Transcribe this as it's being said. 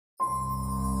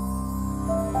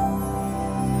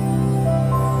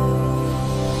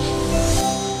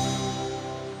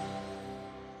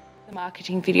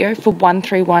Marketing video for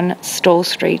 131 Stawell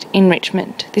Street in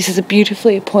Richmond. This is a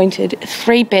beautifully appointed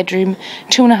 3-bedroom,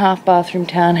 2.5 bathroom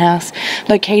townhouse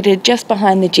located just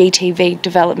behind the GTV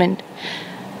development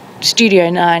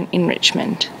Studio 9 in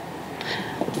Richmond.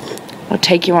 I'll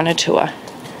take you on a tour.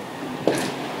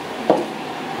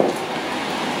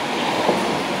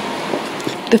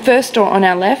 The first door on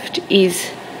our left is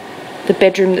the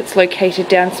bedroom that's located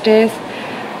downstairs,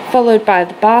 followed by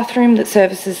the bathroom that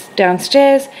services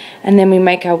downstairs, and then we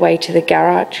make our way to the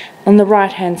garage. On the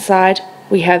right hand side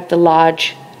we have the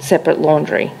large separate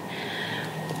laundry.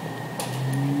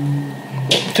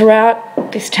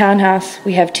 Throughout this townhouse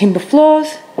we have timber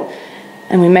floors,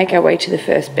 and we make our way to the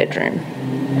first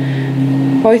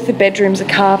bedroom. Both the bedrooms are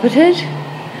carpeted,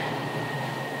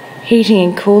 heating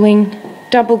and cooling,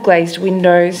 double glazed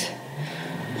windows,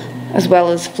 as well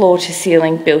as floor to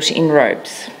ceiling built-in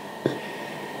robes.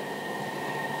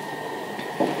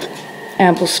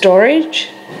 Ample storage.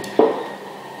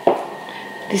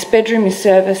 This bedroom is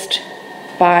serviced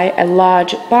by a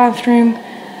large bathroom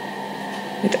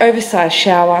with oversized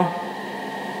shower,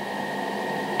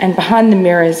 and behind the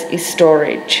mirrors is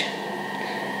storage.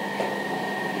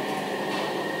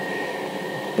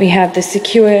 We have the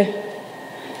secure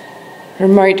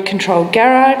remote controlled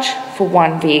garage for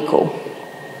one vehicle,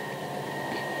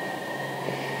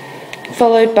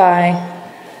 followed by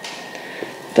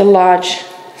the large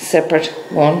separate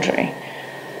laundry.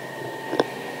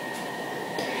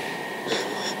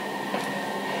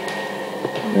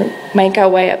 We'll make our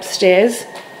way upstairs,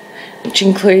 which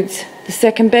includes the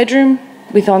second bedroom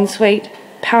with ensuite,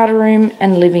 powder room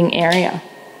and living area.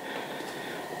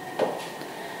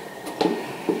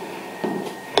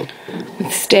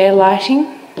 With stair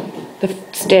lighting, the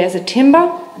stairs are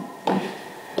timber.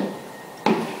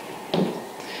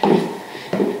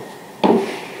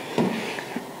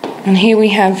 And here we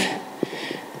have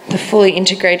the fully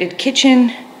integrated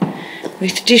kitchen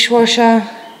with dishwasher,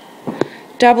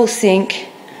 double sink,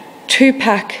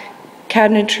 2-pack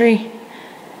cabinetry,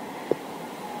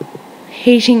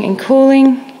 heating and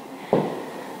cooling,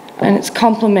 and it's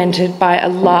complemented by a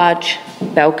large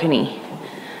balcony.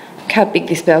 Look how big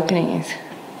this balcony is.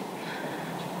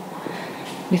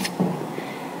 With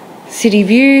city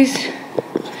views,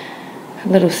 a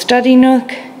little study nook.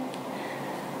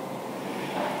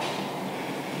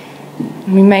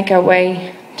 We make our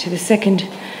way to the second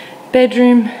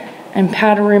bedroom and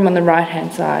powder room on the right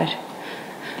hand side.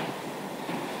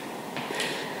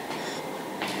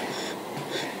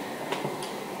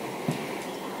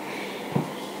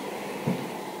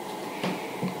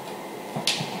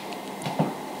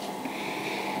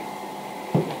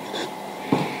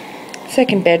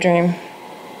 Second bedroom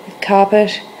with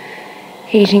carpet,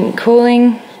 heating and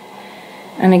cooling,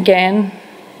 and again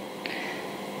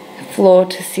floor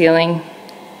to ceiling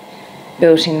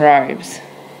built-in robes,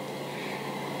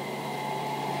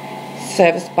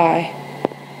 serviced by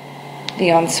the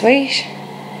ensuite.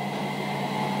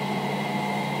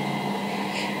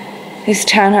 This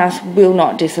townhouse will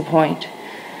not disappoint.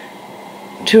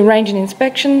 To arrange an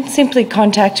inspection, simply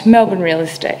contact Melbourne Real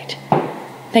Estate.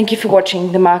 Thank you for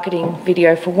watching the marketing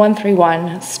video for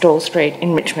 131 Stawell Street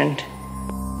in Richmond.